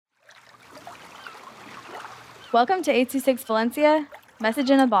Welcome to 826 Valencia, message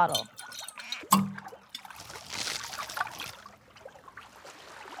in a bottle.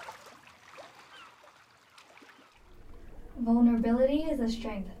 Vulnerability is a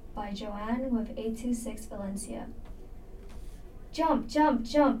Strength by Joanne with 826 Valencia. Jump, jump,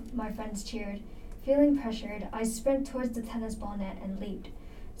 jump, my friends cheered. Feeling pressured, I sprint towards the tennis ball net and leaped.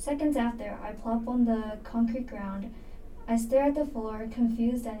 Seconds after, I plop on the concrete ground. I stare at the floor,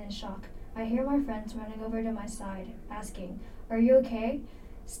 confused and in shock. I hear my friends running over to my side, asking, "Are you okay?"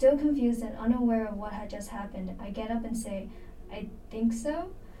 Still confused and unaware of what had just happened, I get up and say, "I think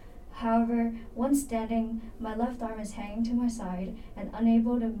so." However, once standing, my left arm is hanging to my side and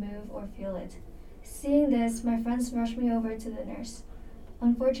unable to move or feel it. Seeing this, my friends rushed me over to the nurse.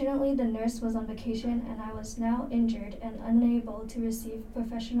 Unfortunately, the nurse was on vacation and I was now injured and unable to receive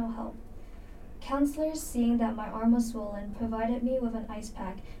professional help. Counselors, seeing that my arm was swollen, provided me with an ice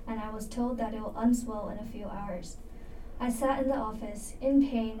pack and I was told that it will unswell in a few hours. I sat in the office, in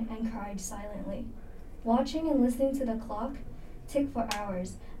pain, and cried silently, watching and listening to the clock tick for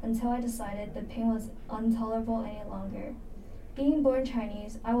hours until I decided the pain was intolerable any longer. Being born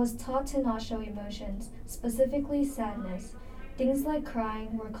Chinese, I was taught to not show emotions, specifically sadness. Things like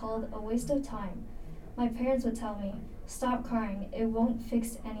crying were called a waste of time. My parents would tell me, "Stop crying, it won't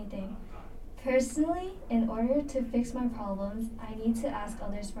fix anything." Personally, in order to fix my problems, I need to ask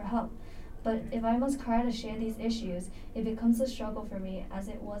others for help. But if I must cry to share these issues, it becomes a struggle for me as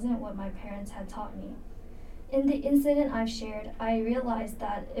it wasn't what my parents had taught me. In the incident I've shared, I realized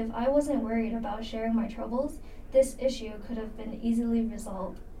that if I wasn't worried about sharing my troubles, this issue could have been easily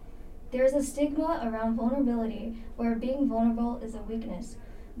resolved. There is a stigma around vulnerability where being vulnerable is a weakness,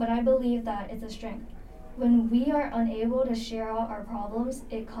 but I believe that it's a strength. When we are unable to share out our problems,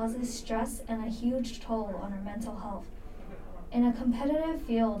 it causes stress and a huge toll on our mental health. In a competitive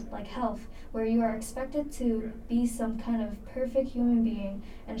field like health, where you are expected to be some kind of perfect human being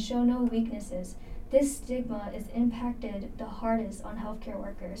and show no weaknesses, this stigma is impacted the hardest on healthcare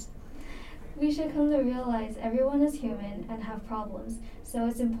workers. We should come to realize everyone is human and have problems, so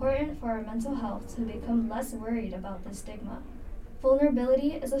it's important for our mental health to become less worried about the stigma.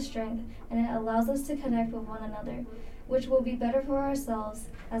 Vulnerability is a strength and it allows us to connect with one another, which will be better for ourselves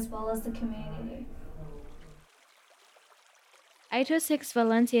as well as the community. 826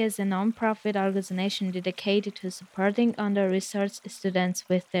 Valencia is a non-profit organization dedicated to supporting under-researched students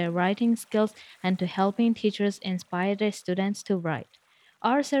with their writing skills and to helping teachers inspire their students to write.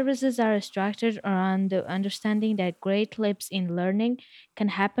 Our services are structured around the understanding that great leaps in learning can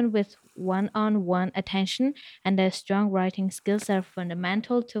happen with one-on-one attention and that strong writing skills are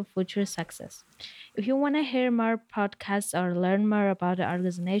fundamental to future success. If you want to hear more podcasts or learn more about the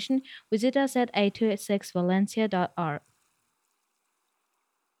organization, visit us at 826valencia.org.